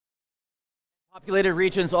Populated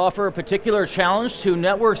regions offer a particular challenge to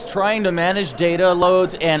networks trying to manage data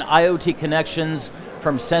loads and IoT connections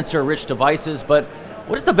from sensor-rich devices, but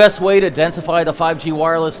what is the best way to densify the 5G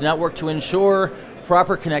wireless network to ensure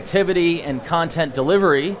proper connectivity and content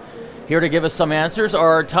delivery? Here to give us some answers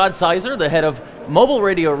are Todd Sizer, the head of mobile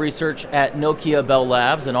radio research at Nokia Bell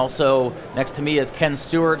Labs, and also next to me is Ken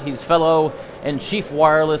Stewart. He's fellow and chief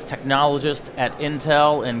wireless technologist at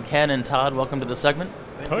Intel. And Ken and Todd, welcome to the segment.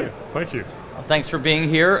 Thank you. Thanks for being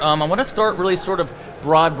here. I want to start really sort of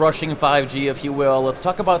broad brushing 5G, if you will. Let's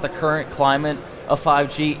talk about the current climate of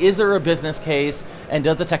 5G. Is there a business case, and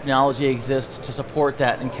does the technology exist to support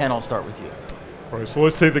that? And Ken, I'll start with you. All right, so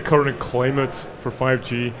let's take the current climate for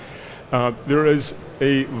 5G. There is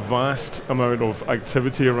a vast amount of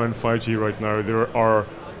activity around 5G right now. There are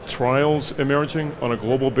trials emerging on a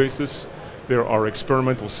global basis. There are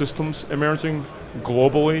experimental systems emerging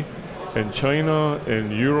globally. In China,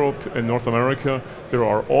 in Europe, in North America, there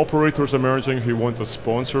are operators emerging who want to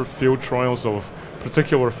sponsor field trials of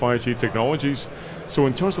particular 5G technologies. So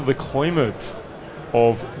in terms of the climate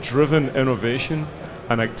of driven innovation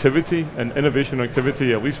and activity, and innovation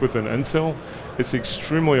activity, at least within Intel, it's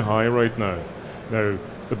extremely high right now. Now,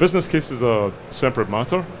 the business case is a separate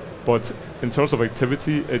matter, but in terms of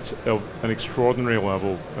activity, it's of an extraordinary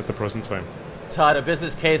level at the present time. Todd, a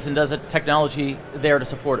business case, and does a technology there to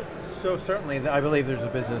support it? So certainly, I believe there's a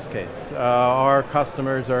business case. Our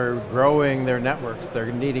customers are growing their networks.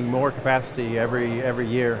 They're needing more capacity every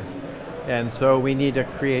year. And so we need to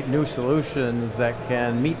create new solutions that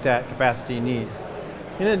can meet that capacity need.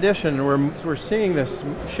 In addition, we're seeing this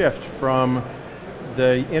shift from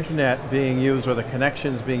the internet being used, or the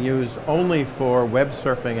connections being used only for web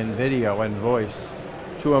surfing and video and voice,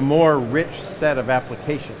 to a more rich set of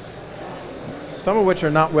applications, some of which are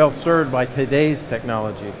not well served by today's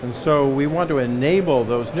technologies. And so we want to enable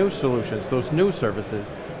those new solutions, those new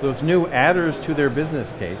services, those new adders to their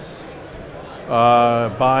business case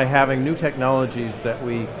by having new technologies that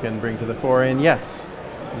we can bring to the fore. And yes,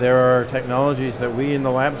 there are technologies that we in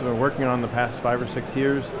the labs have been working on the past 5 or 6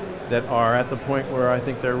 years that are at the point where I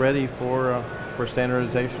think they're ready for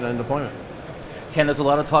standardization and deployment. Ken, there's a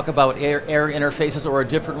lot of talk about air interfaces, or a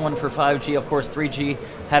different one for 5G. Of course, 3G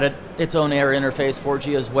had its own air interface,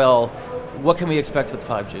 4G as well. What can we expect with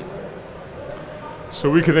 5G? So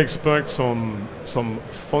we can expect some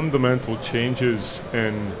fundamental changes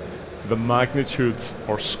in the magnitude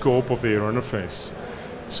or scope of the air interface.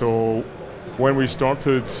 So when we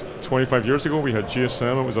started 25 years ago, we had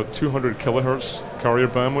GSM. It was a 200 kilohertz carrier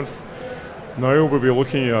bandwidth. Now we'll be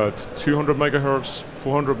looking at 200 megahertz,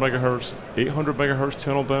 400 megahertz, 800 megahertz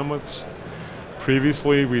channel bandwidths.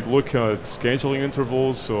 Previously, we'd look at scheduling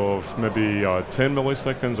intervals of maybe 10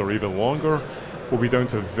 milliseconds or even longer. We'll be down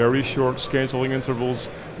to very short scheduling intervals,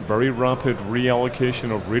 very rapid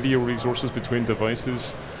reallocation of radio resources between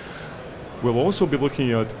devices. We'll also be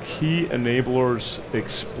looking at key enablers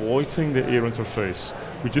exploiting the air interface.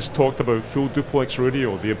 We just talked about full duplex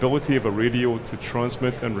radio, the ability of a radio to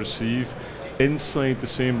transmit and receive inside the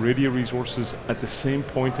same radio resources at the same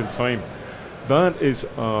point in time. That is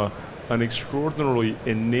an extraordinary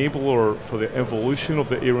enabler for the evolution of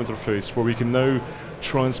the air interface, where we can now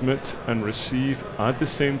transmit and receive at the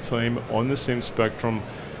same time on the same spectrum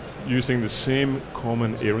using the same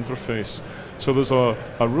common air interface. So there's a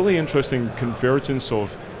really interesting convergence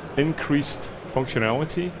of increased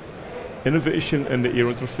functionality, innovation in the air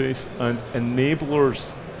interface, and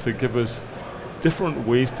enablers to give us different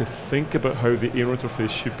ways to think about how the air interface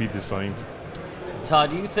should be designed. Todd,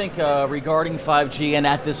 do you think regarding 5G and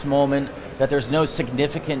at this moment that there's no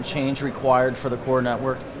significant change required for the core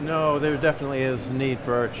network? No, there definitely is a need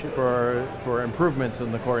for improvements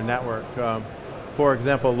in the core network. For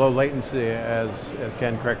example, low latency, as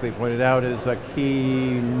Ken correctly pointed out, is a key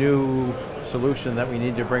new solution that we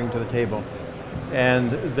need to bring to the table.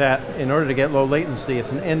 And that in order to get low latency,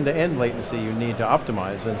 it's an end-to-end latency you need to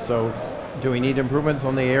optimize. And so, do we need improvements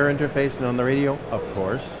on the air interface and on the radio? Of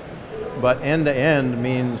course. But end-to-end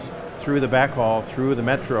means through the backhaul, through the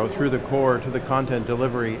metro, through the core, to the content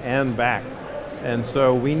delivery, and back. And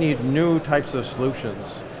so we need new types of solutions.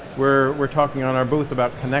 We're talking on our booth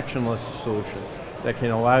about connectionless solutions that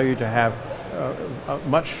can allow you to have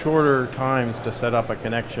much shorter times to set up a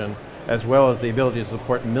connection, as well as the ability to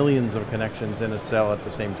support millions of connections in a cell at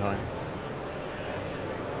the same time.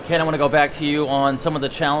 Ken, I want to go back to you on some of the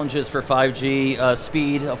challenges for 5G.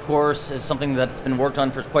 Speed, of course, is something that's been worked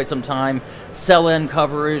on for quite some time. Cell-in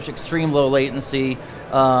coverage, extreme low latency,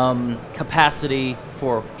 capacity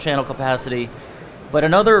for channel capacity. But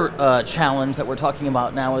another challenge that we're talking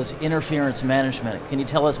about now is interference management. Can you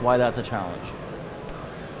tell us why that's a challenge?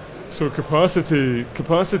 So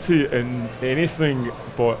capacity in anything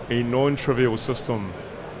but a non-trivial system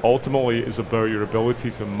ultimately is about your ability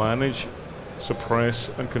to manage,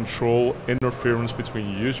 suppress, and control interference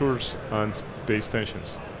between users and base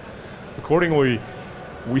stations. Accordingly,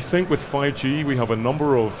 we think with 5G we have a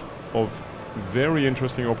number of very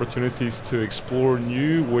interesting opportunities to explore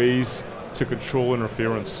new ways to control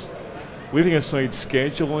interference. Leaving aside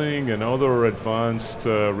scheduling and other advanced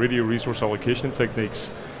radio resource allocation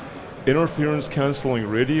techniques, interference cancelling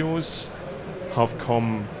radios have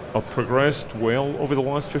progressed well over the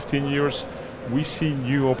last 15 years. We see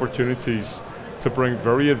new opportunities to bring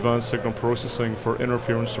very advanced signal processing for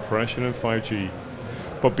interference suppression in 5G.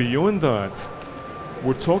 But beyond that,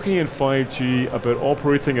 we're talking in 5G about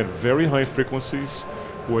operating at very high frequencies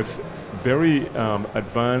with very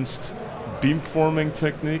advanced beamforming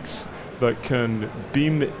techniques that can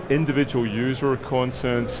beam individual user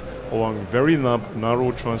content along very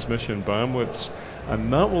narrow transmission bandwidths,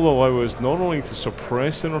 and that will allow us not only to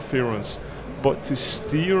suppress interference, but to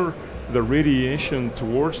steer the radiation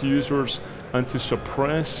towards users and to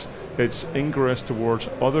suppress its ingress towards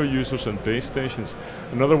other users and base stations.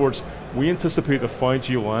 In other words, we anticipate the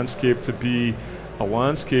 5G landscape to be a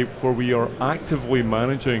landscape where we are actively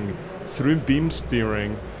managing through beam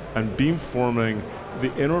steering and beamforming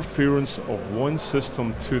the interference of one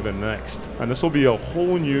system to the next. And this will be a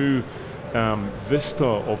whole new vista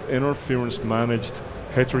of interference managed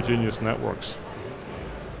heterogeneous networks.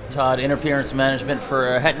 Todd, interference management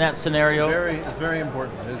for a HetNet scenario? It's very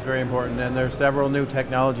important. It's very important, and there's several new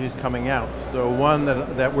technologies coming out. So one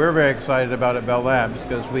that we're very excited about at Bell Labs,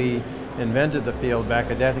 because we invented the field back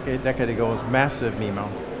a decade ago, is massive MIMO,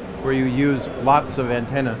 where you use lots of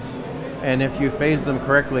antennas. And if you phase them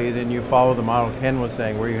correctly, then you follow the model Ken was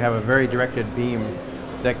saying, where you have a very directed beam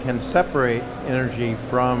that can separate energy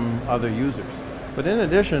from other users. But in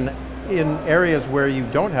addition, in areas where you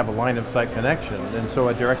don't have a line of sight connection, and so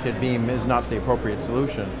a directed beam is not the appropriate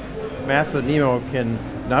solution, massive MIMO can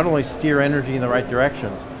not only steer energy in the right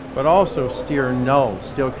directions, but also steer nulls,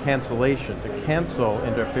 steer cancellation, to cancel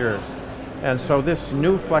interference. And so this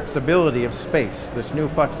new flexibility of space, this new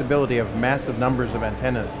flexibility of massive numbers of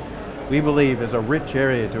antennas, we believe is a rich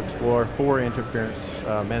area to explore for interference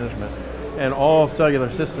management. And all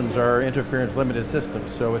cellular systems are interference limited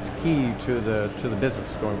systems, so it's key to the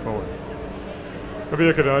business going forward. Maybe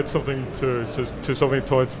I could add something to something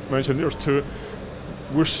Todd mentioned.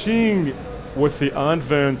 We're seeing with the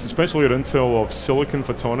advent, especially at Intel, of silicon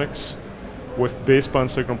photonics with baseband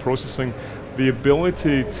signal processing, the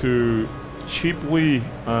ability to cheaply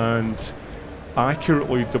and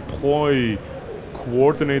accurately deploy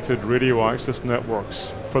coordinated radio access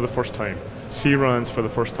networks for the first time, CRANs for the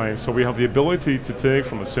first time. So we have the ability to take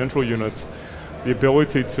from a central unit the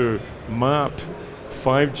ability to map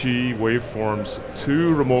 5G waveforms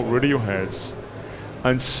to remote radio heads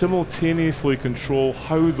and simultaneously control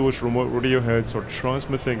how those remote radio heads are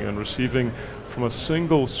transmitting and receiving from a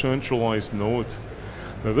single centralized node.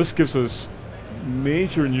 Now this gives us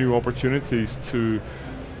major new opportunities to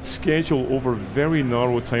schedule over very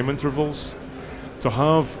narrow time intervals, to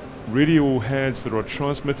have radio heads that are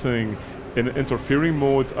transmitting in interfering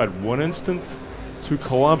mode at one instant, to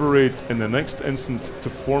collaborate in the next instant to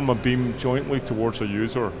form a beam jointly towards a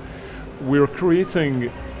user. We're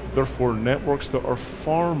creating, therefore, networks that are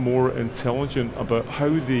far more intelligent about how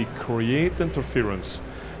they create interference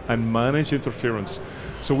and manage interference.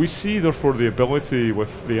 So we see, therefore, the ability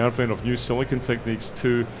with the advent of new silicon techniques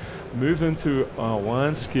to move into a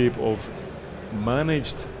landscape of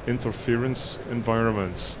managed interference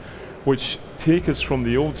environments, which take us from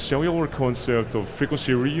the old cellular concept of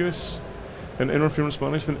frequency reuse and interference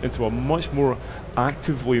management into a much more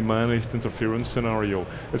actively managed interference scenario.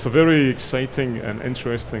 It's a very exciting and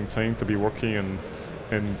interesting time to be working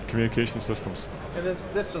in communication systems. And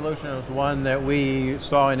this solution is one that we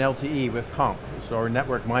saw in LTE with COMP, so our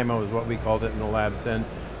network MIMO is what we called it in the labs,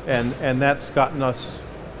 and that's gotten us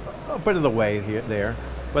a bit of the way there.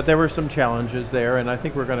 But there were some challenges there, and I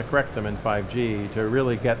think we're going to correct them in 5G to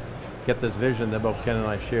really get this vision that both Ken and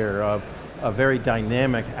I share of a very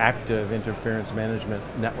dynamic, active interference management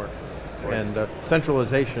network. Right. And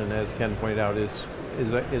centralization, as Ken pointed out,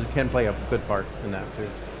 can play a good part in that too.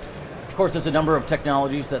 Of course, there's a number of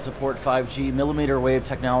technologies that support 5G. Millimeter wave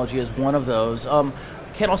technology is one of those.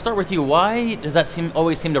 Ken, I'll start with you. Why does that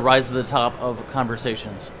always seem to rise to the top of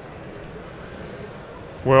conversations?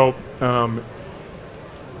 Well,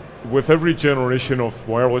 with every generation of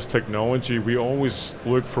wireless technology, we always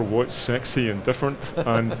look for what's sexy and different.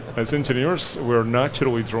 And as engineers, we're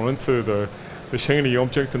naturally drawn to the shiny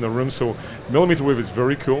object in the room. So millimeter wave is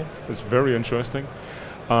very cool. It's very interesting.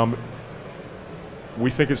 We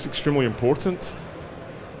think it's extremely important.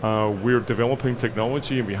 We're developing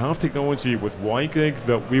technology, and we have technology with WiGig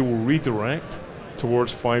that we will redirect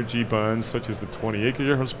towards 5G bands such as the 28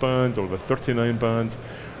 gigahertz band or the 39 band.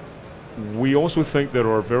 We also think there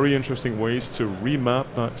are very interesting ways to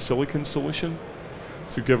remap that silicon solution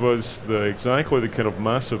to give us exactly the kind of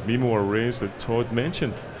massive MIMO arrays that Todd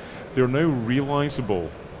mentioned. They're now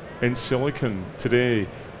realizable in silicon today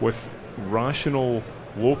with rational,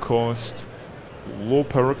 low cost, low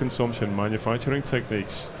power consumption manufacturing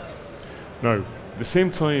techniques. Now, at the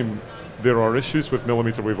same time, there are issues with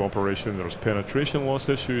millimeter wave operation. There's penetration loss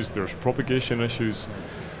issues, there's propagation issues.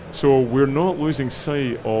 So we're not losing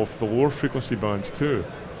sight of the lower frequency bands too.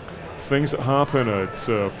 Things that happen at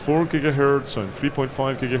 4 gigahertz and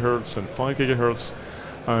 3.5 gigahertz and 5 gigahertz,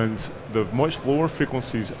 and the much lower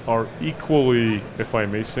frequencies are equally, if I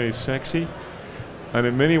may say, sexy, and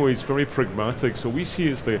in many ways very pragmatic. So we see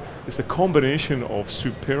it's the combination of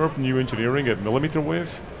superb new engineering at millimeter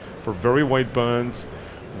wave for very wide bands,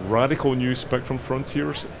 radical new spectrum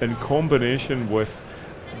frontiers, in combination with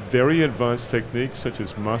very advanced techniques such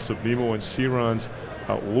as massive MIMO and CRANs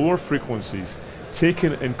at lower frequencies,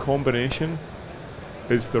 taken in combination,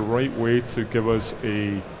 is the right way to give us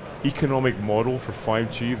a economic model for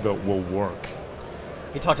 5G that will work.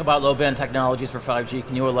 You talked about low band technologies for 5G.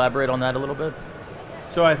 Can you elaborate on that a little bit?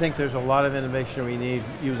 So I think there's a lot of innovation we need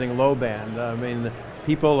using low band. I mean,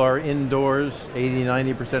 people are indoors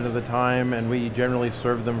 80–90% of the time, and we generally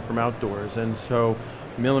serve them from outdoors. And so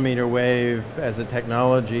millimeter wave as a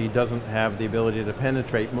technology doesn't have the ability to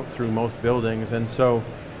penetrate through most buildings, and so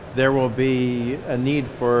there will be a need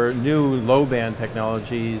for new low band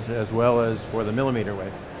technologies as well as for the millimeter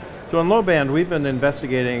wave. So in low band, we've been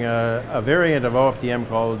investigating a variant of OFDM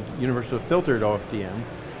called universal filtered OFDM.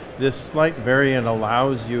 This slight variant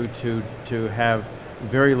allows you to have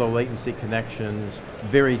very low latency connections,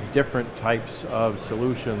 very different types of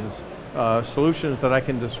solutions, solutions that I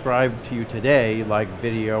can describe to you today, like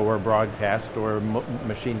video or broadcast or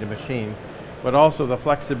machine to machine, but also the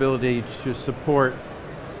flexibility to support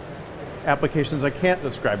applications I can't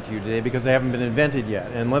describe to you today because they haven't been invented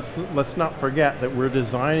yet. And let's not forget that we're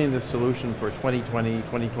designing this solution for 2020,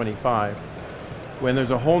 2025, when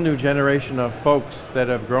there's a whole new generation of folks that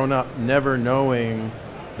have grown up never knowing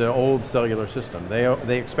the old cellular system.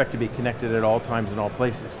 They expect to be connected at all times in all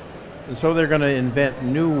places. And so they're going to invent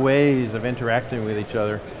new ways of interacting with each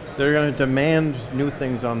other. They're going to demand new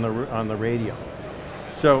things on the radio.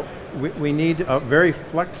 So we need a very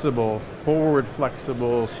flexible, forward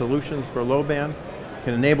flexible solutions for low band,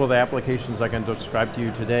 can enable the applications I can describe to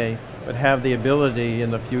you today, but have the ability in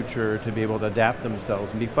the future to be able to adapt themselves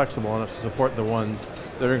and be flexible enough to support the ones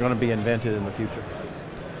that are going to be invented in the future.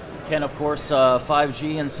 Ken, of course,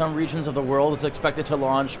 5G in some regions of the world is expected to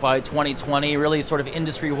launch by 2020, really sort of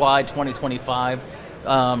industry-wide 2025.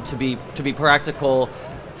 To be practical,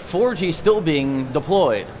 4G still being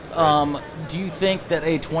deployed. Right. Do you think that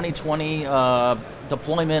a 2020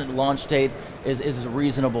 deployment launch date is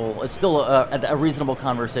reasonable? Is still a reasonable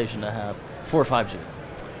conversation to have for 5G?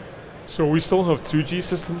 So we still have 2G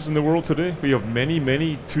systems in the world today. We have many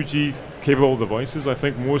 2G capable devices. I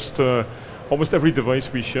think almost every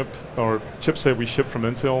device we ship, or chipset we ship from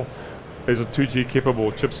Intel, is a 2G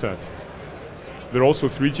capable chipset. They're also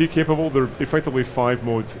 3G capable. They're effectively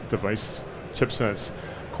 5-mode device chipsets.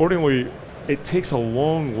 Accordingly, it takes a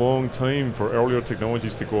long time for earlier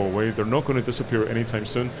technologies to go away. They're not going to disappear anytime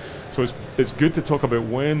soon. So it's good to talk about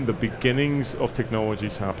when the beginnings of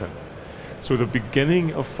technologies happen. So the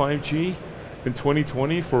beginning of 5G in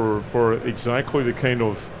 2020 for exactly the kind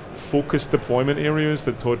of focused deployment areas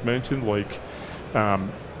that Todd mentioned, like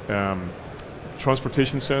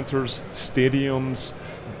transportation centers, stadiums,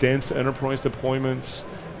 dense enterprise deployments,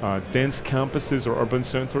 dense campuses or urban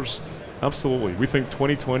centers. Absolutely, we think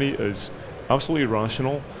 2020 is absolutely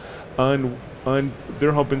rational, and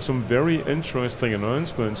there have been some very interesting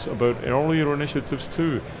announcements about earlier initiatives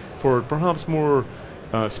too, for perhaps more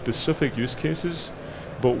specific use cases,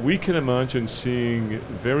 but we can imagine seeing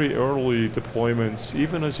very early deployments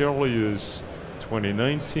even as early as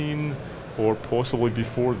 2019 or possibly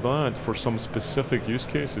before that for some specific use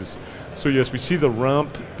cases. So yes, we see the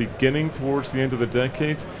ramp beginning towards the end of the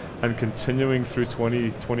decade and continuing through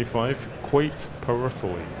 2025 quite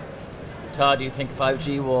powerfully. Todd, do you think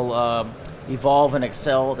 5G will evolve and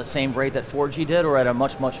excel at the same rate that 4G did, or at a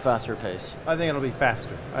much faster pace? I think it'll be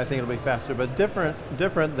faster. I think it'll be faster, but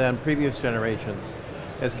different than previous generations.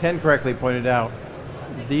 As Ken correctly pointed out,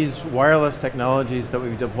 these wireless technologies that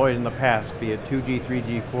we've deployed in the past, be it 2G,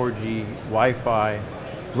 3G, 4G, Wi-Fi,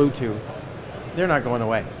 Bluetooth, they're not going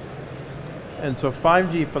away. And so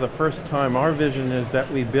 5G, for the first time, our vision is that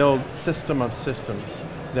we build system of systems,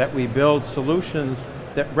 that we build solutions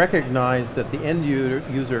that recognize that the end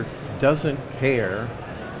user doesn't care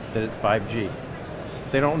that it's 5G.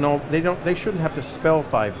 They don't know, they shouldn't have to spell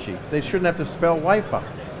 5G. They shouldn't have to spell Wi-Fi.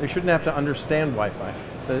 They shouldn't have to understand Wi-Fi.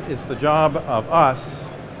 It's the job of us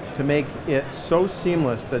to make it so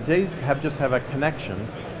seamless that they just have a connection,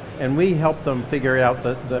 and we help them figure out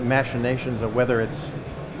the machinations of whether it's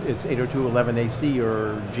 802.11ac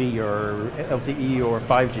or G or LTE or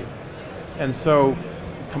 5G. And so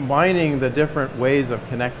combining the different ways of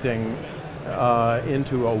connecting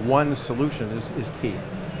into a one solution is key.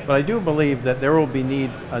 But I do believe that there will be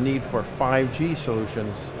a need for 5G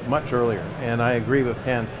solutions much earlier, and I agree with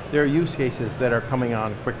Ken. There are use cases that are coming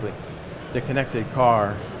on quickly. The connected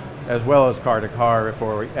car, as well as car-to-car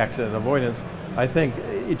for accident avoidance. I think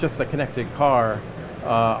just the connected car,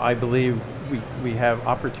 I believe we have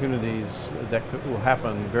opportunities that will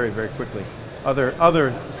happen very, very quickly.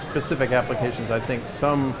 Other specific applications I think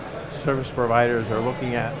some service providers are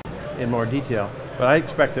looking at in more detail, but I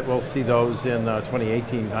expect that we'll see those in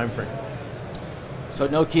 2018 timeframe. So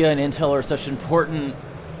Nokia and Intel are such important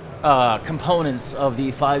components of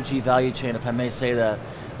the 5G value chain, if I may say that.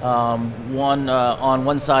 One on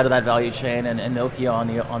one side of that value chain and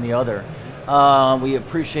Nokia on the other. We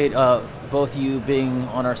appreciate both you being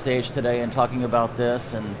on our stage today and talking about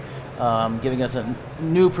this and giving us a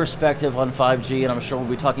new perspective on 5G, and I'm sure we'll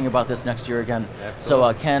be talking about this next year again.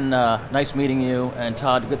 Absolutely. So Ken, nice meeting you, and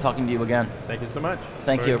Todd, good talking to you again. Thank you so much.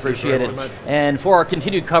 Thank you, appreciate it. And for our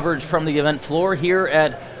continued coverage from the event floor here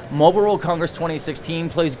at Mobile World Congress 2016,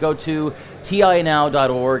 please go to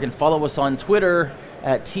tianow.org and follow us on Twitter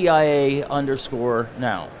at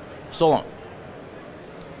TIA_now. So long.